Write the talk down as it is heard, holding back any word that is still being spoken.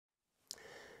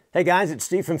Hey guys, it's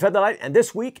Steve from Featherlight, and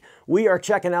this week we are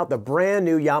checking out the brand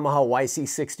new Yamaha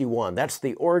YC61. That's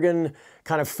the organ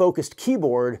kind of focused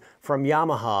keyboard from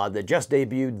Yamaha that just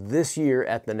debuted this year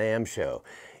at the NAMM Show.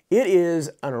 It is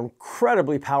an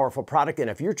incredibly powerful product, and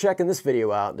if you're checking this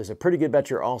video out, there's a pretty good bet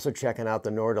you're also checking out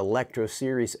the Nord Electro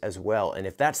Series as well. And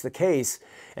if that's the case,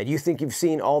 and you think you've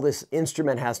seen all this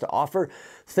instrument has to offer,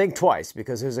 think twice,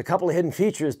 because there's a couple of hidden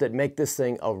features that make this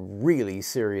thing a really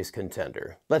serious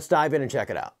contender. Let's dive in and check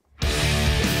it out.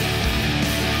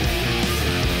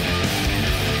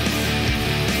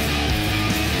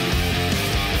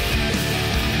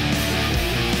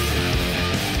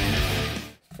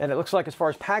 And it looks like as far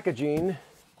as packaging,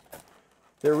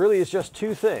 there really is just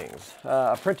two things.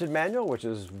 A printed manual, which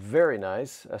is very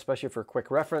nice, especially for quick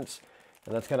reference,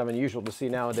 and that's kind of unusual to see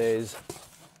nowadays.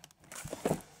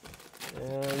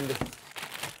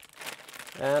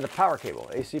 And a power cable,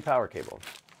 AC power cable.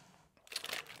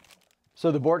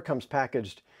 So the board comes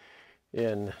packaged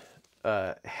in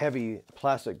a heavy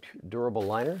plastic durable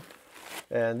liner,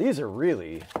 and these are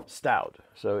really stout,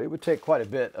 so it would take quite a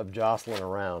bit of jostling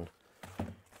around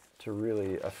to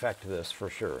really affect this for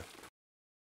sure.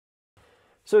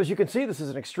 So as you can see, this is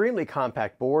an extremely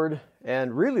compact board,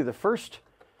 and really the first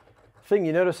thing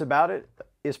you notice about it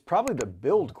is probably the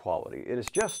build quality. It is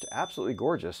just absolutely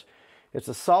gorgeous. It's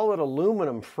a solid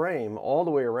aluminum frame all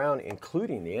the way around,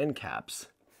 including the end caps.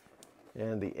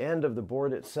 And the end of the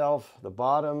board itself, the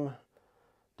bottom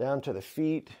down to the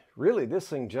feet. Really, this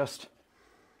thing just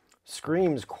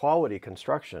screams quality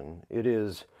construction. It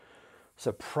is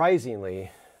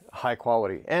surprisingly high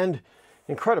quality and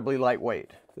incredibly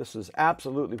lightweight. This is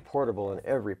absolutely portable in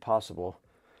every possible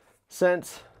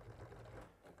sense.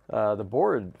 The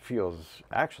board feels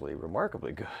actually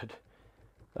remarkably good.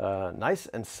 Nice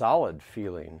and solid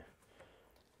feeling.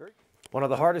 One of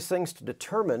the hardest things to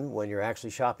determine when you're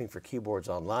actually shopping for keyboards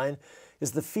online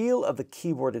is the feel of the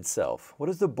keyboard itself. What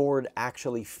does the board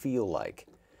actually feel like?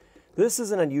 This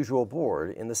is an unusual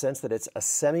board in the sense that it's a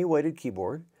semi-weighted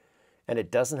keyboard, and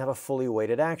it doesn't have a fully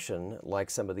weighted action like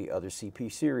some of the other CP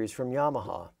series from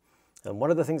Yamaha. And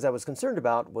one of the things I was concerned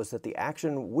about was that the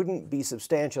action wouldn't be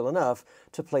substantial enough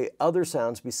to play other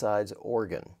sounds besides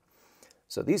organ.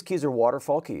 So these keys are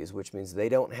waterfall keys, which means they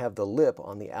don't have the lip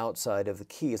on the outside of the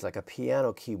keys like a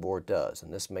piano keyboard does.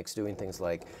 And this makes doing things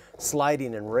like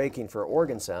sliding and raking for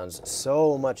organ sounds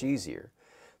so much easier.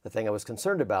 The thing I was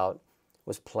concerned about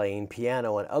was playing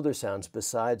piano and other sounds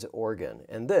besides organ,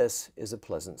 and this is a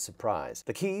pleasant surprise.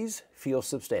 The keys feel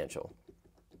substantial,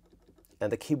 and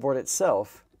the keyboard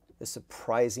itself is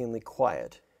surprisingly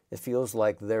quiet. It feels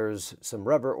like there's some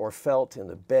rubber or felt in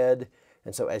the bed,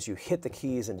 and so as you hit the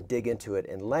keys and dig into it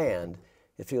and land,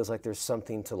 it feels like there's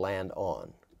something to land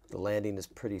on. The landing is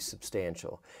pretty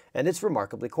substantial, and it's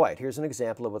remarkably quiet. Here's an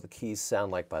example of what the keys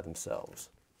sound like by themselves.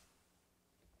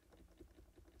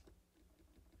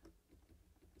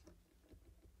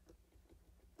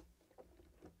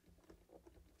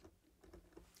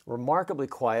 Remarkably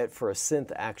quiet for a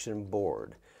synth action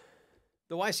board.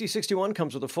 The YC61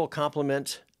 comes with a full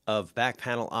complement of back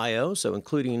panel I/O, so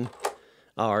including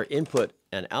our input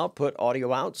and output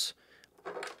audio outs.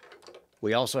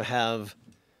 We also have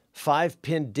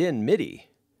 5-pin DIN MIDI,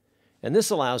 and this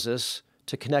allows us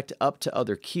to connect up to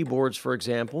other keyboards, for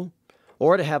example,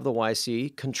 or to have the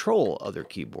YC control other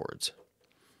keyboards.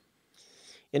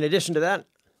 In addition to that,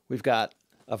 we've got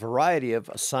a variety of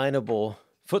assignable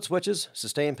foot switches,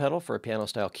 sustain pedal for a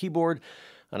piano-style keyboard,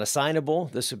 an assignable,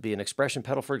 this would be an expression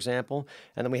pedal, for example,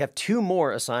 and then we have two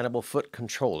more assignable foot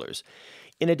controllers.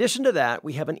 In addition to that,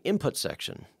 we have an input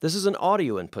section. This is an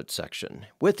audio input section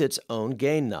with its own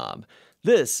gain knob.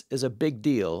 This is a big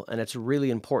deal, and it's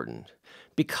really important.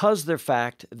 Because of the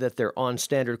fact that they're on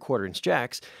standard quarter-inch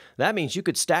jacks, that means you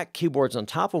could stack keyboards on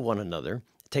top of one another,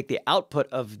 take the output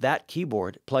of that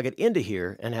keyboard, plug it into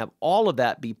here, and have all of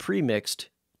that be pre-mixed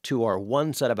to our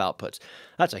one set of outputs.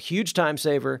 That's a huge time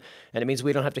saver, and it means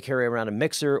we don't have to carry around a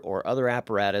mixer or other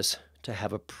apparatus to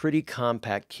have a pretty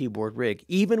compact keyboard rig,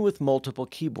 even with multiple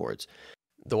keyboards.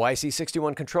 The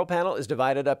YC61 control panel is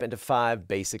divided up into 5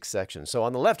 basic sections. So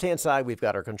on the left-hand side, we've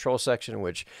got our control section,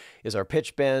 which is our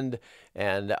pitch bend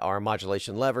and our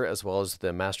modulation lever, as well as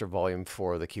the master volume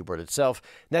for the keyboard itself.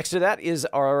 Next to that is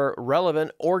our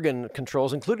relevant organ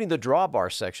controls, including the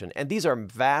drawbar section, and these are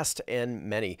vast and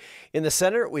many. In the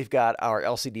center, we've got our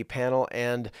LCD panel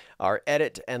and our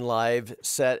edit and live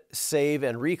set, save,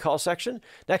 and recall section.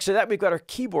 Next to that, we've got our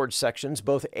keyboard sections,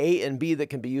 both A and B,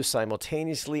 that can be used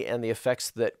simultaneously, and the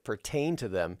effects that pertain to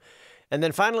them. And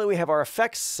then finally, we have our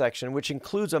effects section, which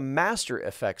includes a master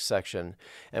effects section,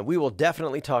 and we will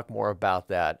definitely talk more about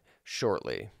that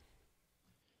shortly.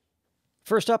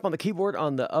 First up on the keyboard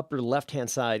on the upper left-hand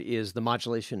side is the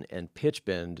modulation and pitch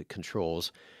bend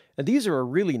controls. And these are a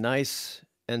really nice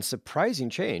and surprising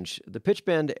change. The pitch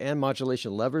bend and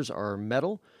modulation levers are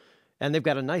metal, and they've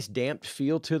got a nice damped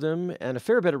feel to them and a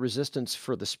fair bit of resistance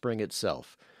for the spring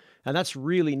itself. And that's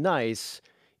really nice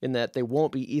in that they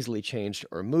won't be easily changed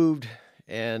or moved.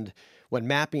 And when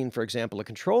mapping, for example, a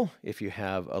control, if you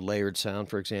have a layered sound,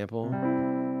 for example,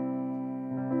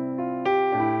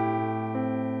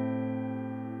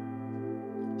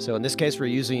 so in this case, we're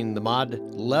using the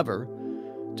mod lever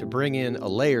to bring in a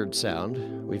layered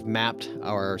sound. We've mapped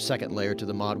our second layer to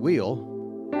the mod wheel.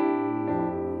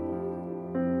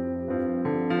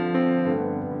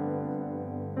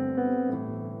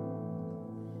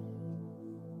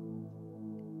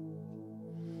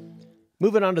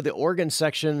 Moving on to the organ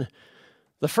section,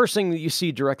 the first thing that you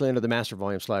see directly under the master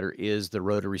volume slider is the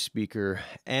rotary speaker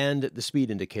and the speed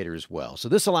indicator as well. So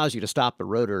this allows you to stop the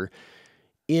rotor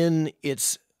in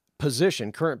its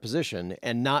position, current position,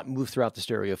 and not move throughout the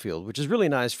stereo field, which is really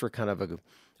nice for kind of a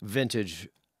vintage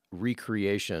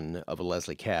recreation of a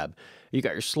Leslie cab. You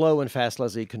got your slow and fast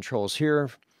Leslie controls here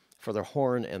for the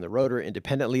horn and the rotor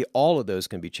independently. All of those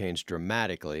can be changed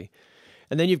dramatically.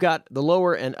 And then you've got the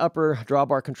lower and upper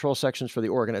drawbar control sections for the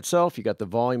organ itself. You got the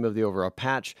volume of the overall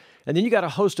patch. And then you got a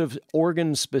host of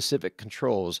organ-specific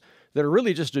controls that are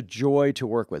really just a joy to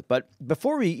work with. But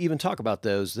before we even talk about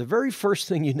those, the very first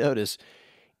thing you notice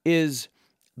is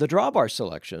the drawbar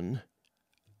selection.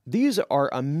 These are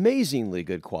amazingly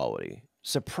good quality.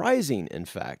 Surprising, in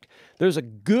fact. There's a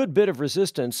good bit of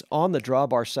resistance on the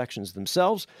drawbar sections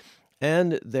themselves,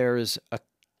 and there's a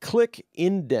click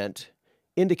indent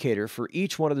indicator for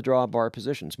each one of the drawbar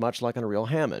positions, much like on a real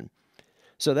Hammond.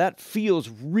 So that feels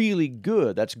really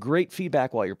good. That's great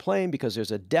feedback while you're playing because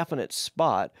there's a definite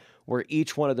spot where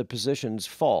each one of the positions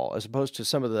fall, as opposed to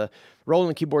some of the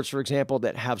Roland keyboards, for example,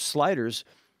 that have sliders.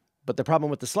 But the problem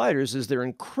with the sliders is they're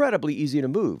incredibly easy to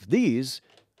move. These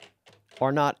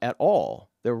are not at all.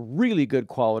 They're really good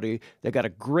quality. They've got a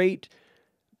great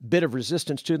bit of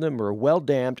resistance to them, are well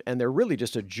damped, and they're really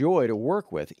just a joy to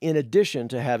work with, in addition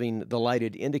to having the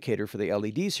lighted indicator for the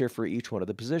LEDs here for each one of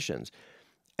the positions.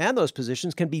 And those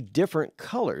positions can be different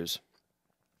colors.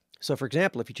 So for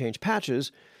example, if you change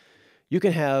patches, you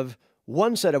can have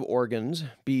one set of organs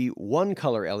be one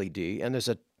color LED, and there's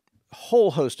a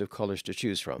whole host of colors to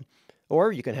choose from.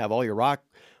 Or you can have all your rock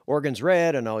organs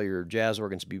red and all your jazz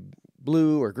organs be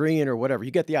blue or green or whatever.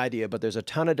 You get the idea, but there's a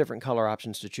ton of different color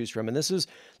options to choose from. And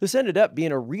this ended up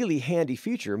being a really handy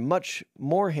feature, much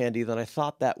more handy than I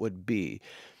thought that would be.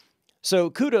 So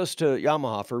kudos to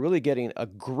Yamaha for really getting a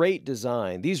great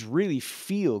design. These really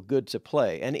feel good to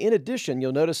play. And in addition,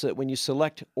 you'll notice that when you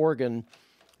select organ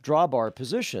drawbar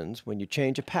positions, when you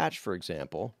change a patch, for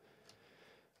example,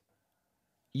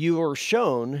 you are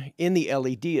shown in the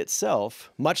LED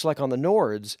itself, much like on the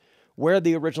Nords, where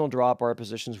the original drawbar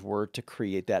positions were to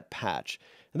create that patch.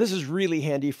 And this is really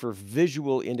handy for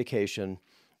visual indication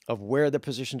of where the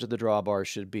positions of the drawbar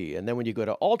should be. And then when you go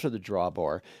to alter the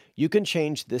drawbar, you can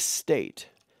change this state,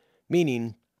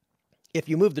 meaning if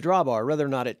you move the drawbar, whether or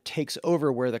not it takes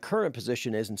over where the current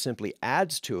position is and simply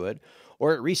adds to it,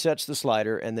 or it resets the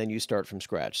slider and then you start from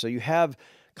scratch. So you have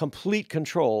complete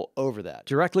control over that.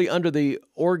 Directly under the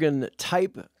organ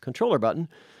type controller button,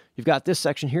 you've got this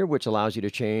section here, which allows you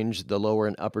to change the lower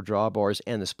and upper drawbars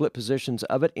and the split positions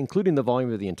of it, including the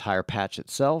volume of the entire patch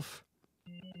itself.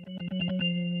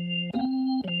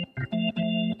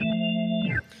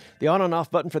 The on and off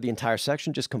button for the entire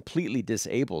section just completely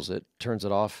disables it, turns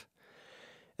it off.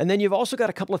 And then you've also got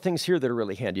a couple of things here that are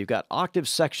really handy. You've got octave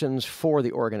sections for the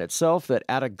organ itself that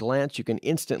at a glance you can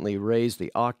instantly raise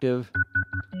the octave.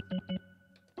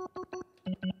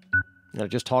 And it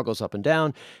just toggles up and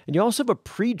down. And you also have a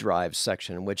pre-drive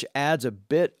section, which adds a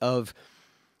bit of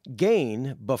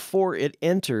gain before it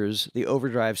enters the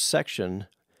overdrive section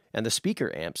and the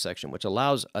speaker amp section, which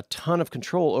allows a ton of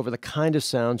control over the kind of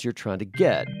sounds you're trying to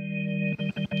get.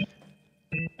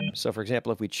 So for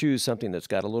example, if we choose something that's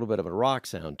got a little bit of a rock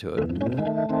sound to it,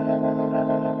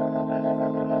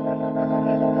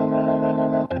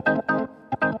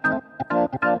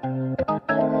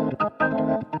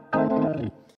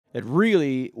 it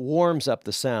really warms up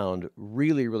the sound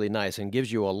really, really nice and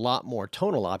gives you a lot more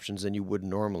tonal options than you would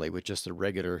normally with just the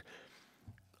regular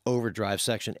overdrive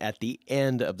section at the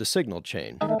end of the signal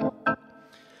chain.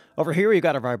 Over here, you've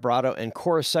got our vibrato and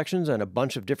chorus sections, and a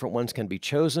bunch of different ones can be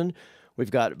chosen. We've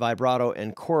got vibrato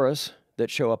and chorus that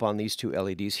show up on these two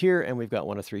LEDs here, and we've got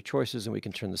one of three choices, and we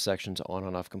can turn the sections on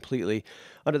and off completely.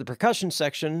 Under the percussion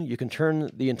section, you can turn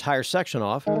the entire section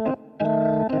off.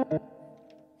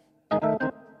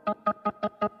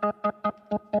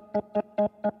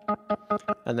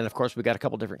 And then, of course, we've got a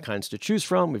couple different kinds to choose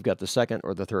from. We've got the second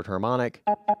or the third harmonic.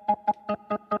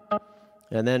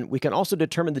 And then we can also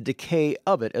determine the decay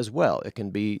of it as well. It can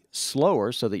be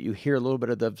slower so that you hear a little bit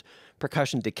of the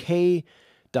percussion decay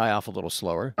die off a little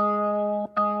slower.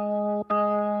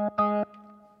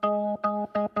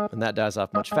 And that dies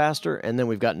off much faster. And then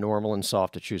we've got normal and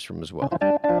soft to choose from as well.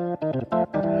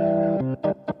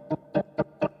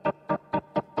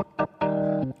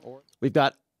 We've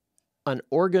got an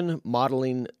organ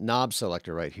modeling knob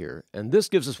selector right here. And this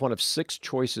gives us one of 6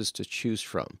 choices to choose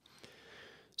from.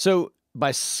 So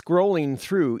by scrolling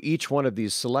through each one of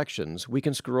these selections, we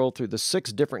can scroll through the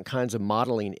 6 different kinds of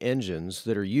modeling engines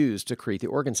that are used to create the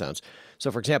organ sounds. So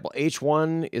for example,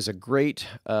 H1 is a great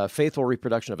faithful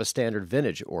reproduction of a standard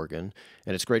vintage organ,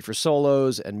 and it's great for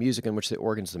solos and music in which the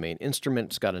organ's the main instrument.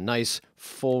 It's got a nice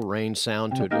full range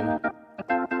sound to it.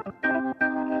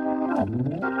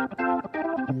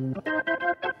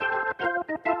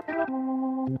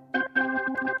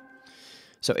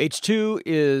 So H2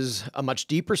 is a much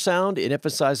deeper sound. It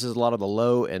emphasizes a lot of the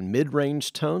low and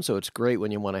mid-range tones, so it's great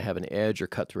when you want to have an edge or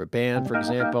cut through a band, for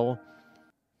example.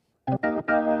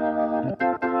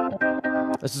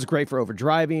 This is great for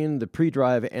overdriving. The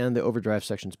pre-drive and the overdrive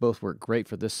sections both work great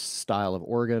for this style of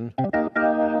organ.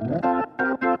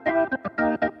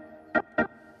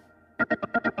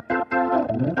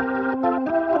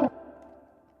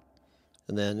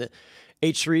 And then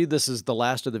H3, this is the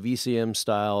last of the VCM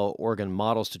style organ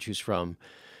models to choose from.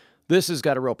 This has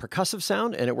got a real percussive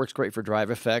sound, and it works great for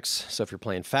drive effects. So if you're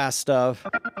playing fast stuff.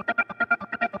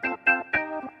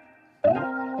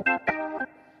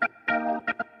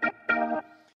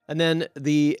 And then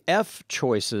the F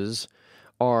choices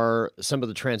are some of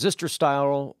the transistor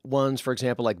style ones, for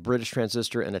example, like British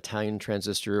transistor and Italian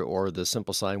transistor, or the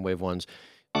simple sine wave ones.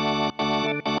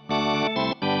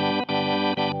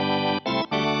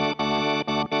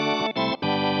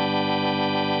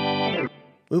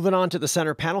 Moving on to the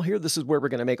center panel here, this is where we're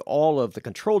going to make all of the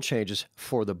control changes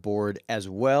for the board, as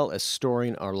well as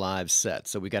storing our live set.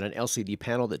 So we got an LCD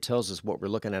panel that tells us what we're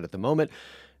looking at the moment,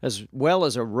 as well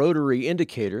as a rotary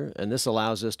indicator, and this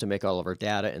allows us to make all of our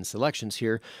data and selections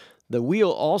here. The wheel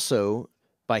also,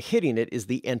 by hitting it, is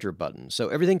the enter button. So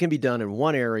everything can be done in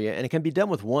one area, and it can be done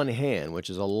with one hand, which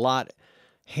is a lot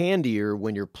handier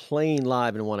when you're playing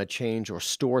live and want to change or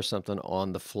store something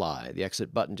on the fly. The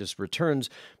exit button just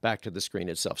returns back to the screen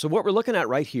itself. So what we're looking at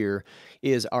right here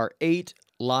is our 8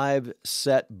 live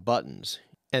set buttons.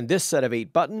 And this set of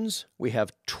 8 buttons, we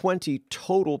have 20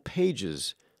 total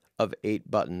pages of 8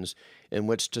 buttons in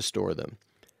which to store them.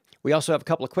 We also have a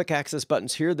couple of quick access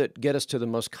buttons here that get us to the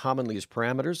most commonly used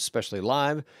parameters, especially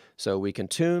live. So we can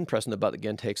tune. Pressing the button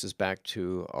again takes us back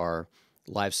to our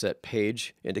live set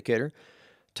page indicator.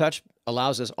 Touch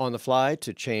allows us on the fly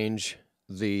to change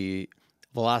the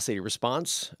velocity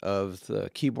response of the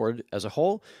keyboard as a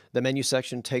whole. The menu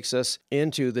section takes us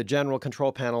into the general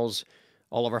control panels,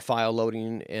 all of our file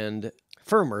loading and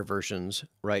firmware versions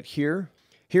right here.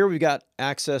 Here we've got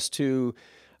access to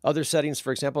other settings,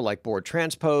 for example, like board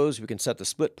transpose. We can set the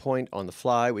split point on the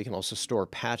fly. We can also store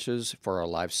patches for our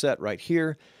live set right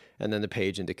here. And then the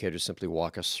page indicators simply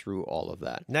walk us through all of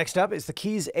that. Next up is the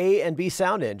Keys A and B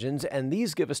sound engines, and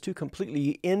these give us 2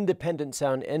 completely independent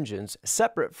sound engines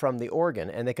separate from the organ,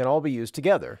 and they can all be used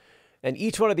together. And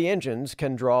each one of the engines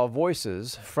can draw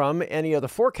voices from any of the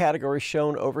 4 categories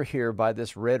shown over here by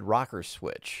this red rocker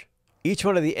switch. Each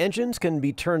one of the engines can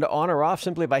be turned on or off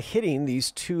simply by hitting these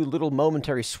 2 little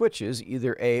momentary switches,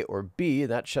 either A or B.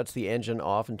 That shuts the engine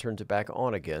off and turns it back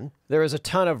on again. There is a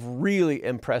ton of really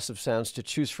impressive sounds to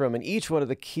choose from in each one of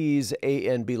the Keys A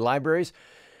and B libraries,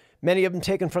 many of them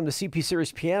taken from the CP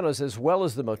series pianos as well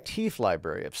as the motif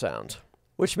library of sounds.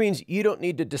 Which means you don't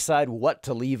need to decide what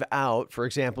to leave out. For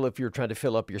example, if you're trying to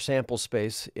fill up your sample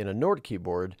space in a Nord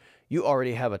keyboard, you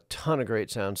already have a ton of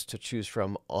great sounds to choose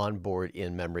from on board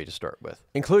in memory to start with,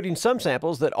 including some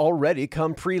samples that already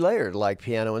come pre-layered, like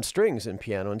piano and strings and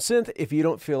piano and synth, if you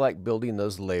don't feel like building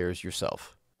those layers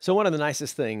yourself. So one of the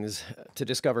nicest things to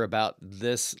discover about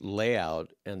this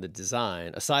layout and the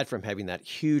design, aside from having that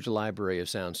huge library of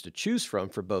sounds to choose from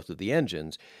for both of the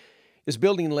engines, is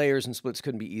building layers and splits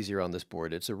couldn't be easier on this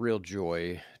board. It's a real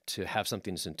joy to have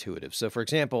something that's intuitive. So for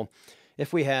example,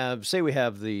 if we have, say we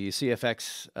have the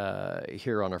CFX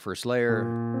here on our first layer,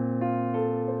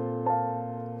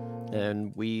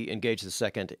 and we engage the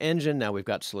second engine, now we've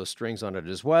got slow strings on it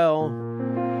as well.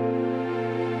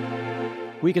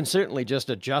 We can certainly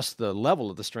just adjust the level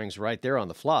of the strings right there on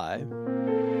the fly.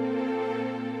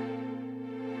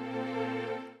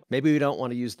 Maybe we don't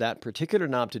want to use that particular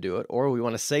knob to do it, or we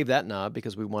want to save that knob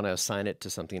because we want to assign it to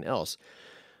something else.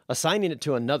 Assigning it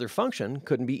to another function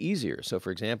couldn't be easier. So for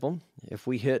example, if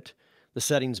we hit the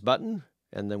settings button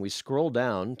and then we scroll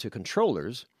down to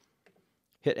controllers,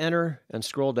 hit enter and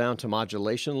scroll down to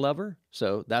modulation lever,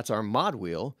 so that's our mod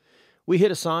wheel, we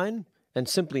hit assign and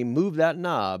simply move that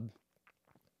knob,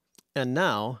 and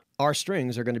now our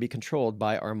strings are going to be controlled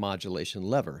by our modulation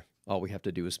lever. All we have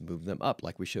to do is move them up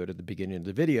like we showed at the beginning of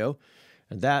the video,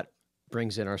 and that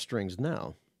brings in our strings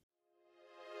now.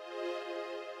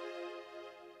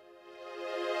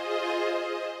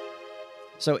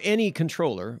 So any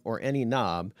controller or any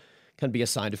knob can be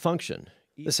assigned a function.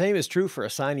 The same is true for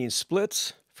assigning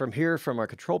splits. From here, from our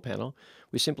control panel,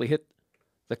 we simply hit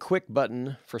the quick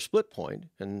button for split point,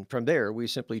 and from there we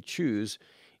simply choose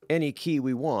any key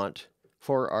we want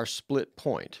for our split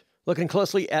point. Looking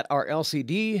closely at our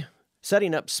LCD,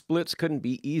 setting up splits couldn't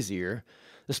be easier.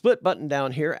 The split button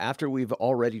down here, after we've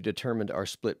already determined our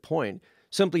split point,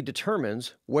 simply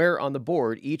determines where on the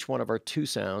board each one of our two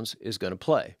sounds is going to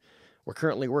play. We're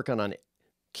currently working on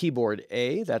keyboard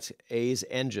A, that's A's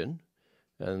engine,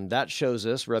 and that shows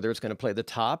us whether it's going to play the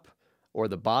top or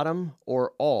the bottom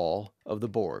or all of the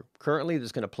board. Currently,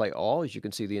 it's going to play all, as you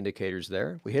can see the indicators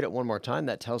there. We hit it one more time,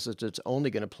 that tells us it's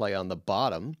only going to play on the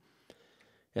bottom,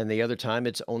 and the other time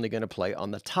it's only going to play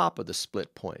on the top of the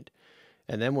split point.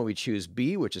 And then when we choose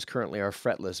B, which is currently our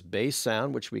fretless bass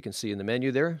sound, which we can see in the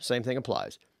menu there, same thing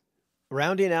applies.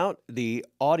 Rounding out the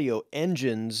audio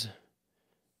engines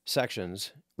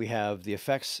sections, we have the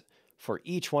effects for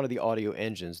each one of the audio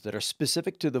engines that are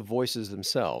specific to the voices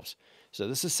themselves. So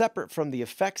this is separate from the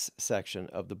effects section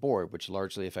of the board, which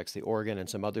largely affects the organ and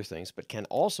some other things, but can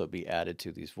also be added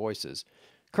to these voices.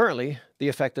 Currently, the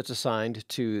effect that's assigned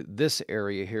to this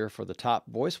area here for the top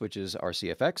voice, which is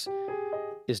RCFX,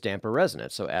 is damper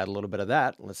resonance. So add a little bit of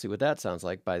that. Let's see what that sounds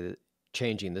like by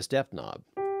changing this depth knob.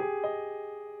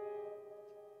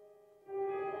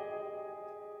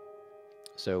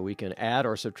 So we can add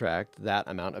or subtract that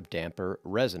amount of damper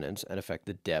resonance and affect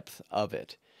the depth of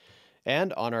it.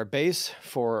 And on our bass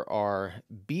for our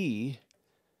B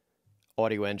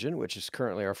audio engine, which is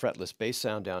currently our fretless bass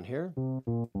sound down here,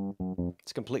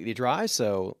 it's completely dry,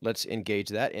 so let's engage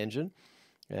that engine.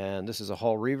 And this is a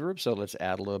hall reverb, so let's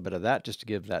add a little bit of that just to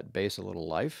give that bass a little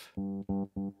life.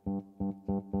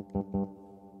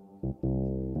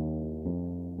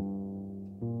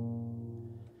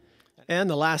 And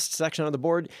the last section on the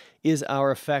board is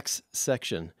our effects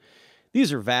section.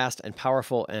 These are vast and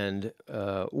powerful and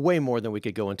way more than we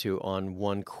could go into on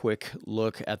one quick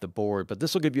look at the board, but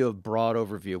this will give you a broad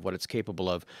overview of what it's capable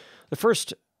of. The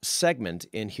first segment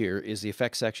in here is the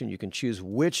effects section. You can choose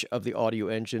which of the audio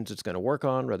engines it's going to work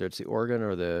on, whether it's the organ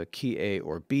or the key A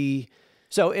or B.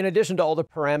 So in addition to all the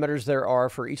parameters there are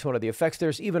for each one of the effects,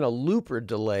 there's even a looper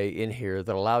delay in here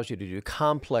that allows you to do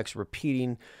complex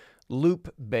repeating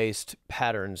loop-based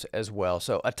patterns as well.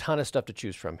 So a ton of stuff to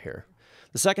choose from here.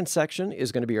 The second section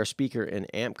is going to be our speaker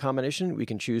and amp combination. We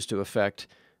can choose to affect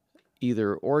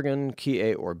either organ, key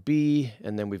A or B,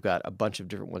 and then we've got a bunch of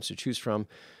different ones to choose from.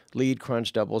 Lead,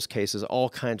 crunch, doubles, cases, all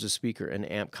kinds of speaker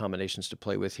and amp combinations to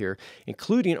play with here,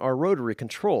 including our rotary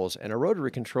controls. And our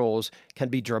rotary controls can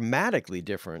be dramatically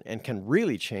different and can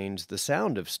really change the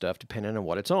sound of stuff depending on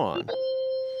what it's on.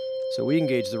 So we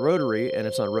engage the rotary, and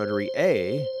it's on rotary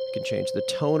A. We can change the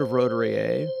tone of rotary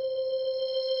A.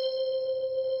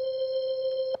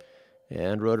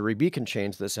 And rotary B can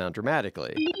change the sound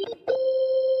dramatically.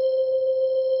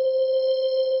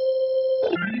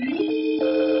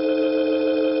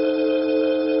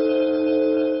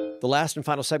 The last and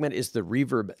final segment is the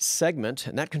reverb segment,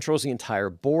 and that controls the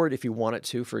entire board if you want it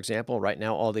to. For example, right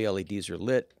now all the LEDs are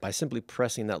lit. By simply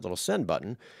pressing that little send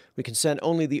button, we can send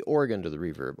only the organ to the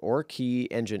reverb, or key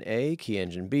engine A, key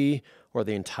engine B, or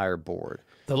the entire board.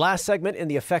 The last segment in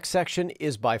the effects section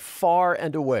is by far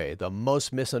and away the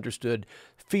most misunderstood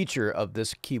feature of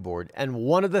this keyboard, and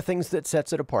one of the things that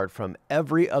sets it apart from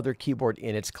every other keyboard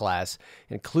in its class,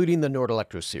 including the Nord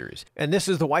Electro Series. And this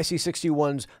is the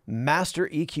YC61's Master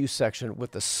EQ section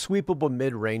with the sweepable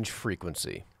mid-range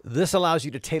frequency. This allows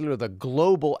you to tailor the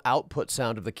global output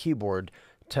sound of the keyboard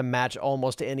to match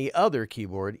almost any other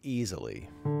keyboard easily.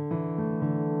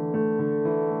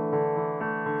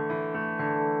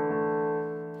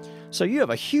 So you have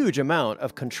a huge amount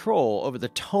of control over the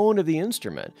tone of the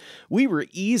instrument. We were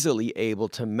easily able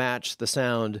to match the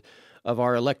sound of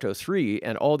our Electro 3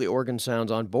 and all the organ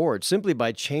sounds on board simply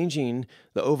by changing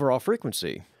the overall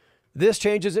frequency. This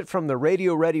changes it from the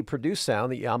radio-ready produced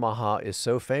sound that Yamaha is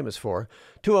so famous for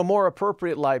to a more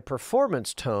appropriate live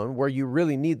performance tone where you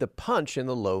really need the punch in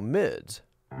the low mids.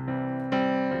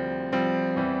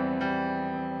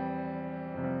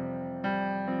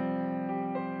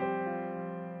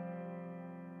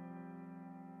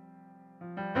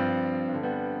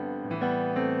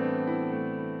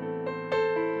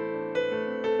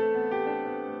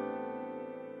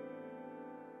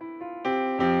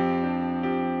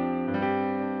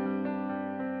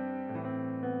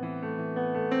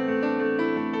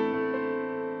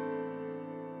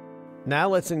 Now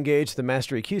let's engage the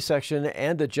master EQ section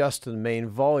and adjust the main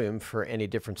volume for any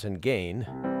difference in gain.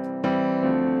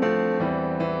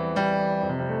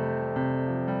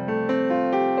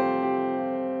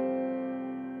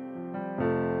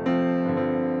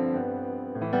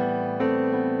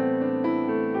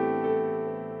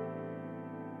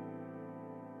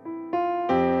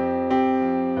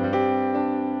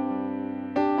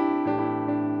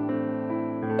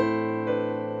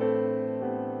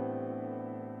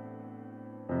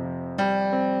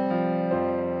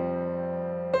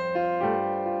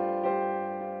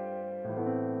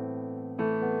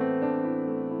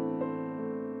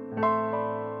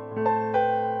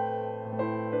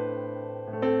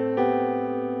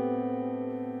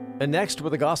 And next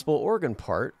with the gospel organ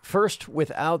part, first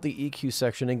without the EQ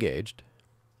section engaged.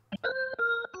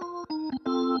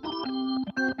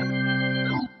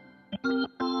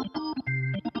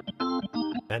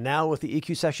 And now with the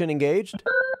EQ section engaged.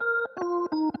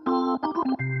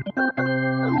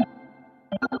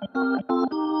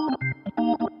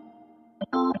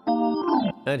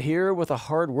 And here with a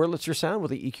hard Wurlitzer sound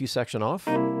with the EQ section off.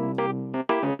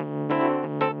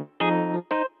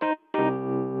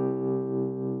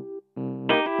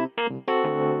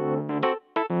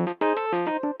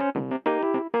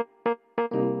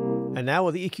 And now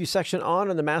with the EQ section on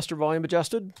and the master volume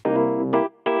adjusted.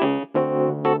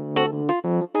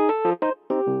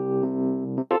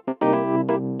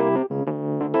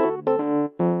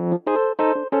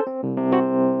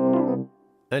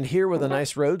 And here with a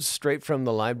nice Rhodes straight from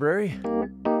the library.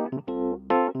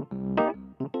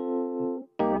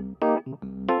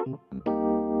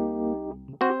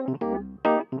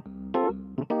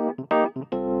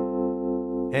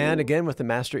 And again with the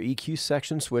master EQ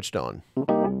section switched on.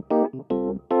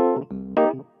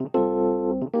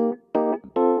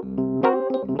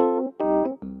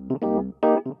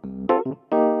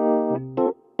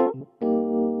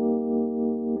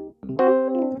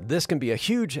 This can be a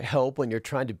huge help when you're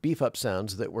trying to beef up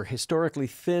sounds that were historically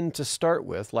thin to start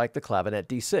with, like the clavinet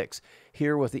D6.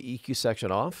 Here with the EQ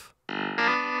section off.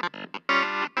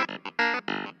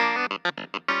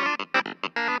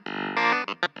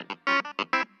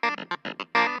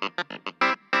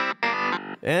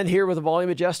 And here with the volume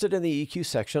adjusted and the EQ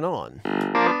section on.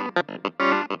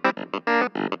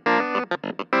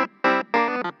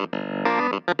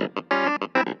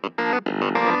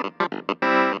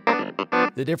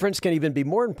 The difference can even be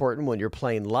more important when you're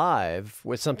playing live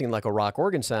with something like a rock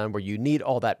organ sound where you need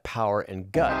all that power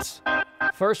and guts.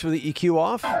 First with the EQ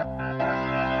off.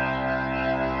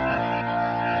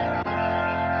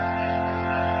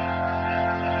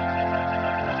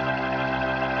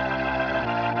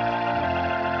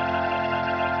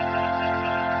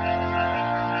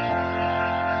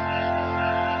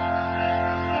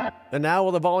 And now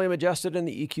with the volume adjusted and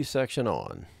the EQ section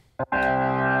on.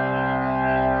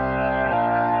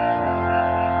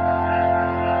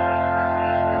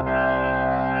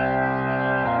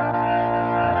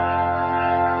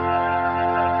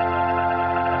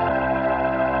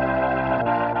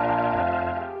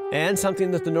 And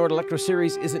something that the Nord Electro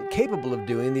Series isn't capable of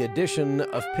doing, the addition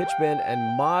of pitch bend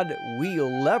and mod wheel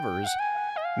levers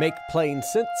make playing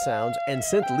synth sounds, and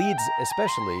synth leads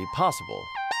especially, possible.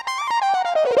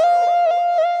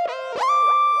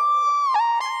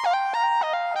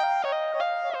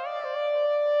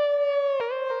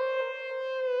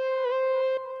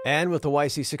 And with the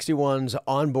YC61's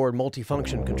onboard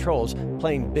multifunction controls,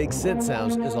 playing big synth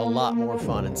sounds is a lot more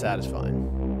fun and satisfying.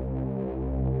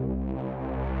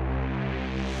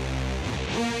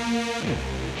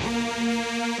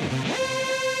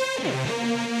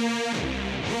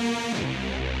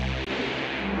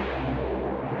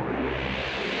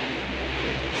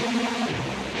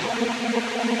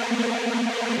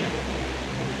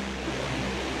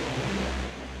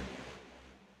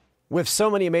 With so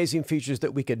many amazing features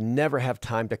that we could never have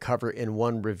time to cover in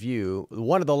one review,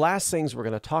 one of the last things we're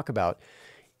going to talk about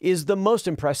is the most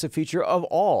impressive feature of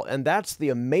all, and that's the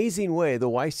amazing way the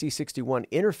YC61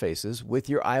 interfaces with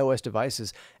your iOS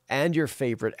devices and your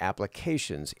favorite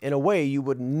applications in a way you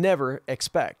would never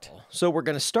expect. So we're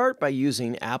going to start by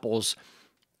using Apple's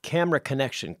camera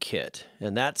connection kit,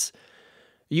 and that's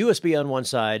USB on one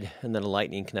side and then a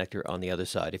lightning connector on the other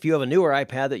side. If you have a newer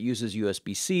iPad that uses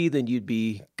USB-C, then you'd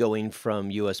be going from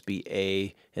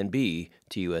USB-A and B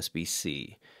to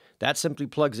USB-C. That simply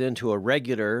plugs into a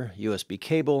regular USB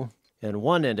cable, and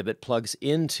one end of it plugs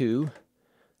into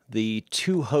the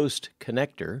two-host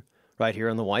connector right here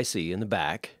on the YC in the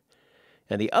back,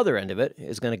 and the other end of it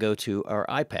is going to go to our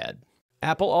iPad.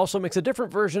 Apple also makes a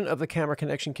different version of the camera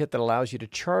connection kit that allows you to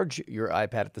charge your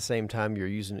iPad at the same time you're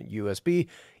using USB.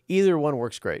 Either one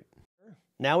works great.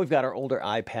 Now we've got our older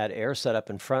iPad Air set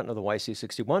up in front of the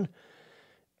YC61,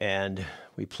 and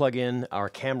we plug in our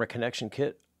camera connection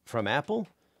kit from Apple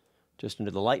just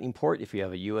into the Lightning port. If you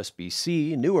have a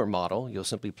USB-C newer model, you'll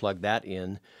simply plug that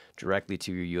in directly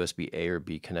to your USB A or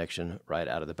B connection right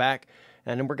out of the back.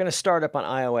 And then we're going to start up an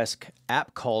iOS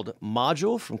app called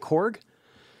Module from Korg.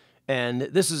 And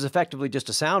this is effectively just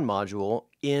a sound module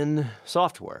in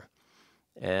software.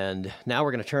 And now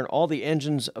we're going to turn all the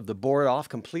engines of the board off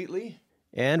completely.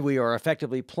 And we are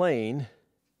effectively playing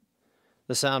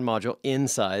the sound module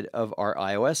inside of our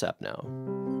iOS app now.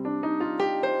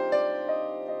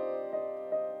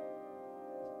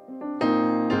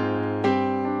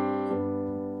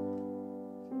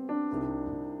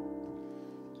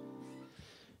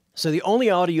 So the only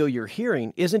audio you're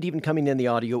hearing isn't even coming in the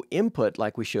audio input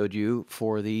like we showed you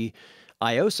for the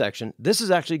I/O section. This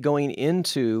is actually going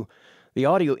into the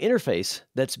audio interface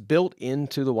that's built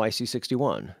into the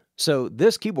YC61. So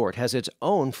this keyboard has its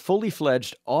own fully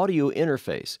fledged audio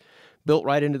interface built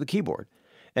right into the keyboard.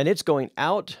 And it's going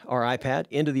out our iPad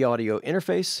into the audio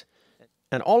interface.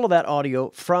 And all of that audio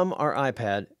from our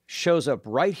iPad shows up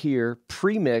right here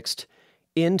pre-mixed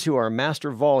into our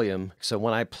master volume. So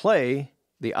when I play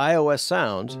the iOS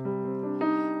sounds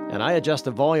and I adjust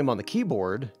the volume on the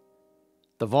keyboard,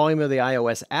 the volume of the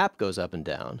iOS app goes up and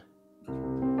down.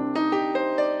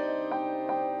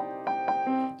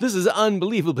 This is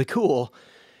unbelievably cool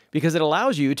because it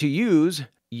allows you to use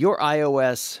your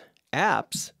iOS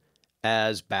apps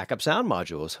as backup sound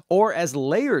modules or as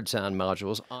layered sound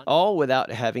modules, all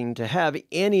without having to have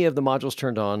any of the modules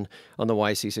turned on the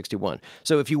YC61.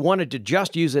 So if you wanted to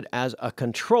just use it as a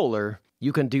controller,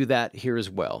 you can do that here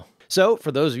as well. So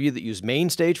for those of you that use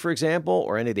MainStage, for example,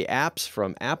 or any of the apps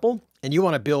from Apple, and you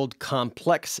want to build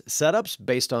complex setups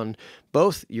based on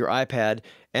both your iPad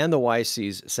and the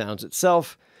YC's sounds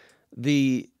itself,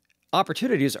 the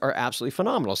opportunities are absolutely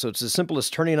phenomenal. So it's as simple as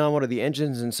turning on one of the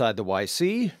engines inside the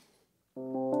YC.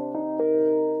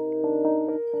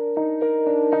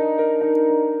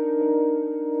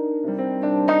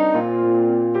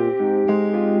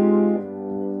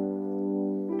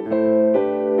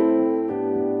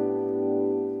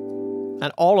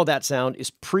 And all of that sound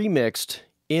is pre-mixed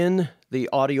in the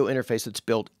audio interface that's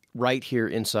built right here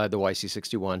inside the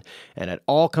YC61, and it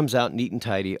all comes out neat and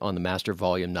tidy on the master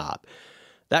volume knob.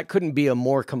 That couldn't be a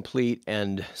more complete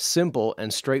and simple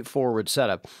and straightforward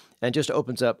setup, and just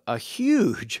opens up a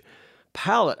huge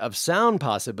palette of sound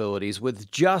possibilities with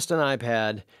just an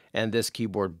iPad and this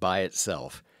keyboard by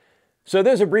itself. So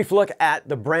there's a brief look at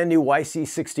the brand new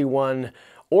YC61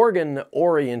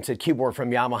 organ-oriented keyboard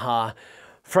from Yamaha.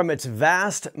 From its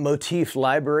vast motif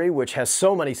library, which has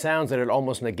so many sounds that it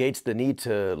almost negates the need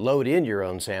to load in your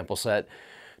own sample set,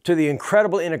 to the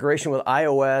incredible integration with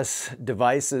iOS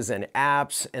devices and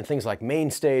apps and things like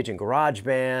MainStage and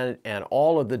GarageBand and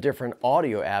all of the different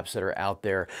audio apps that are out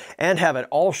there, and have it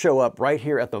all show up right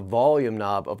here at the volume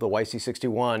knob of the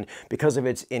YC61 because of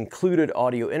its included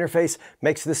audio interface,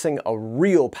 makes this thing a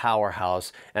real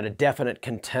powerhouse and a definite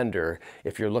contender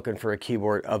if you're looking for a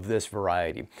keyboard of this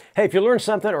variety. Hey, if you learned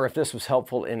something or if this was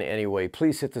helpful in any way,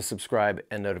 please hit the subscribe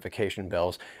and notification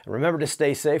bells. And remember to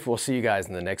stay safe. We'll see you guys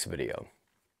in the next video.